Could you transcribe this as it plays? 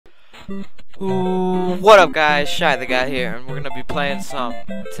Ooh, what up guys, Shy the Guy here, and today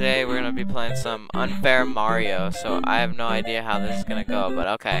we're gonna be playing some Unfair Mario, so I have no idea how this is gonna go, but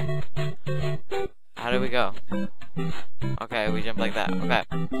okay. How do we go? Okay, we jump like that, okay.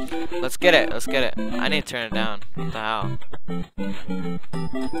 Let's get it. I need to turn it down, what the hell?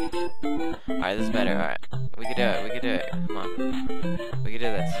 Alright, this is better, alright. We can do it, come on. We can do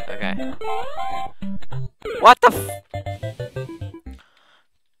this, okay. What the f-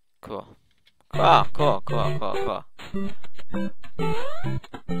 Cool. Cool.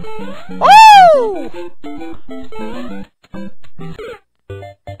 Woo!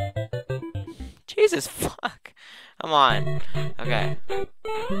 Jesus fuck. Come on. Okay.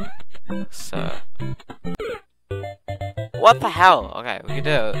 So. What the hell? Okay, we can do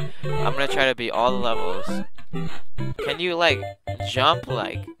it. I'm gonna try to beat all the levels. Can you, like, jump,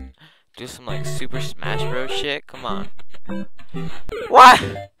 like, do some, like, Super Smash Bros. Shit? Come on. What?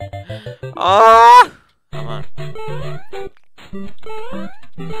 Oh! Come on.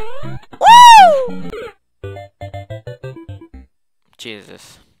 Woo!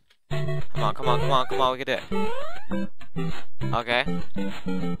 Jesus. Come on, we can do it. Okay.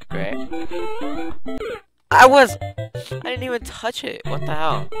 Great. I didn't even touch it. What the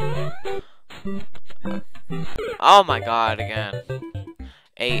hell? Oh my god, again.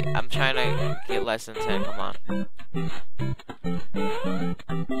 8. I'm trying to get less than 10. Come on.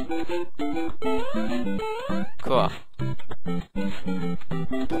 Cool.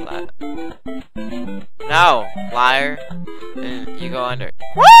 No, liar. You go under.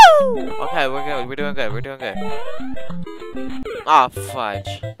 Woo! Okay, we're good. We're doing good. Oh,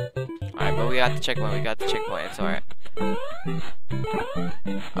 fudge. Alright, but we got the checkpoint. It's alright.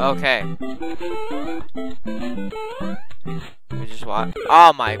 Okay. We just walk.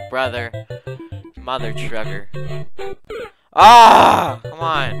 Oh, my brother. Mother trucker. Ah! Come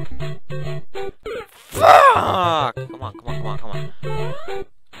on. Fuck! Come on.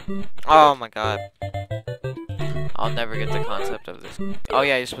 Oh my god. I'll never get the concept of this. Oh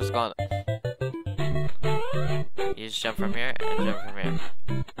yeah, you're supposed to go on. You just jump from here and jump from here.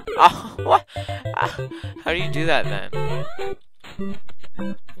 Oh, what? How do you do that then?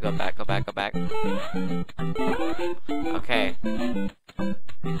 Go back. Okay.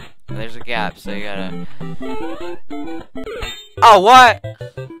 There's a gap, so you gotta... Oh, what?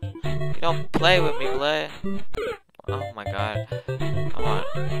 You don't play with me, blood. Oh my god. Come on.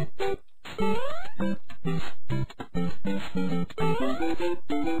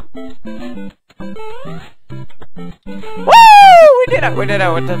 Woo! We did it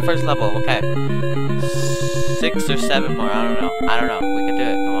with the first level. Okay. 6 or 7 more. I don't know. We can do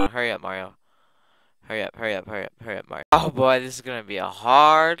it. Come on, hurry up, Mario. Hurry up, Mario. Oh boy, this is gonna be a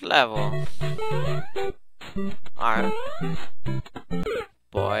hard level. Alright.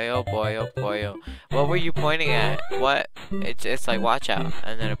 Boy, oh boy. What were you pointing at? What? It's like, watch out.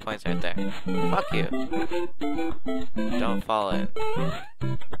 And then it points right there. Fuck you. Don't fall in.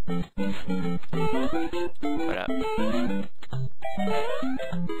 What up?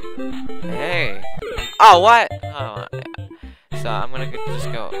 Hey. Oh, what? Oh, so I'm gonna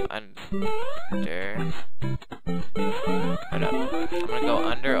just go under. What up? I'm gonna go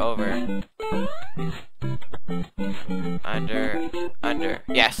under, over. Under.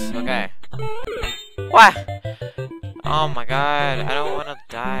 Yes, okay. What? Oh my god, I don't wanna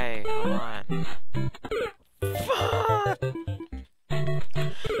die. Come on. Fuck!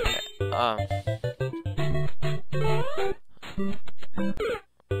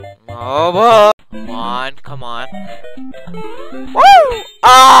 Oh boy! Come on. Woo!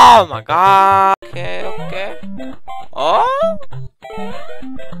 Oh my god! Okay. Oh!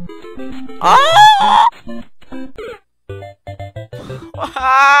 Oh!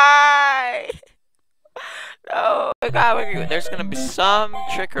 Why? No, God, there's gonna be some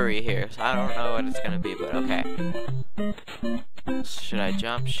trickery here, so I don't know what it's gonna be, but okay. Should I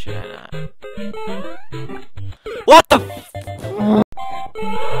jump? Should I not? What the f-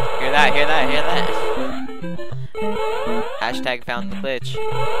 Hear that? Hashtag found the glitch.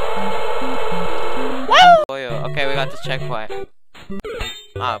 Woo! Boy, okay, we got this checkpoint.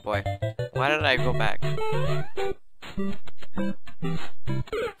 Oh boy. Why did I go back?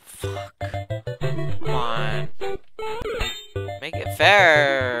 Fuck. Come on. Make it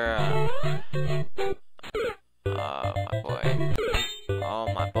fair. Oh my boy.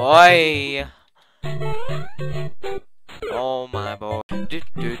 Oh my boy.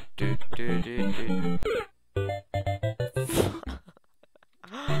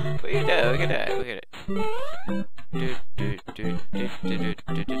 We can do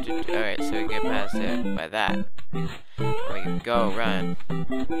it. Alright, so we get past it by that. We can Go, run.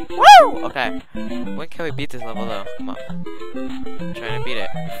 Woo! Okay. When can we beat this level though? Come on. I'm trying to beat it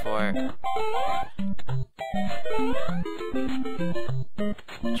before.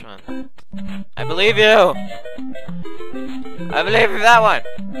 Which one? I believe you! I believe in that one!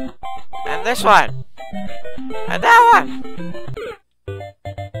 And this one! And that one!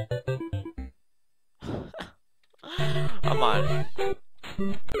 Come on.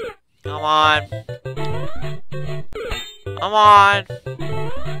 Come on. Come on.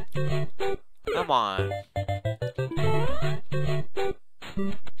 Come on.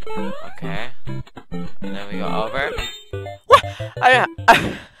 Okay. And then we go over. What? I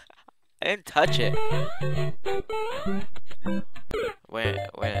didn't touch it. When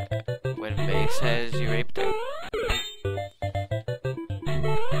Bay says you raped it.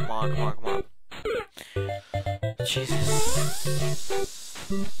 Come on, come on, come on. Jesus.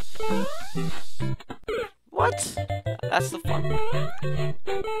 What? That's the fun.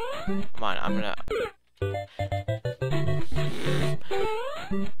 Come on, I'm gonna.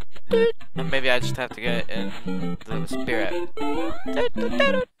 And maybe I just have to get in the spirit.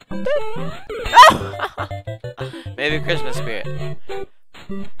 Maybe Christmas spirit.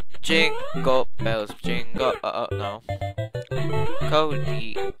 Jingle bells, jingle. No.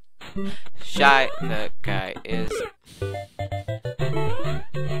 Cody. Shy the guy is.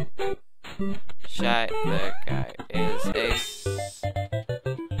 Shy the guy is a.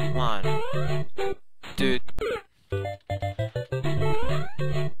 Come on. Dude.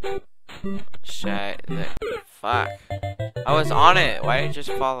 Shy the. Fuck. I was on it. Why did it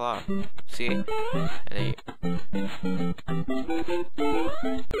just fall off? See? And then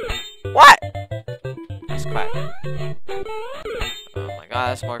what? That's quack. Oh my god,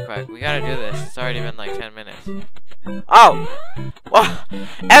 that's more quack. We gotta do this. It's already been like 10 minutes. Oh! What?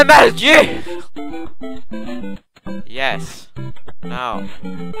 MSG! Yes. No.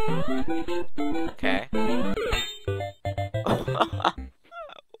 Okay.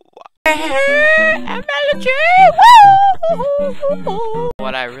 MLG! Woo!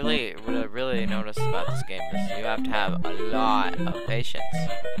 What I really noticed about this game is you have to have a lot of patience.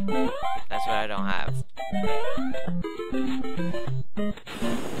 That's what I don't have.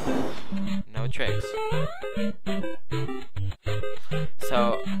 No tricks.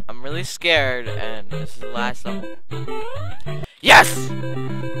 So I'm really scared, and this is the last level. Yes!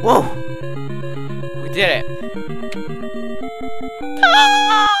 Whoa! We did it.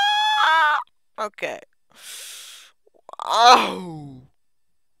 Okay. Oh!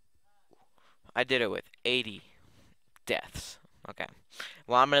 I did it with 80 deaths. Okay.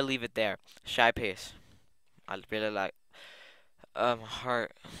 Well, I'm gonna leave it there. Shy Pace. I really like my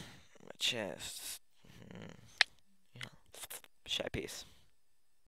heart, my chest. Yeah. Shy Pace.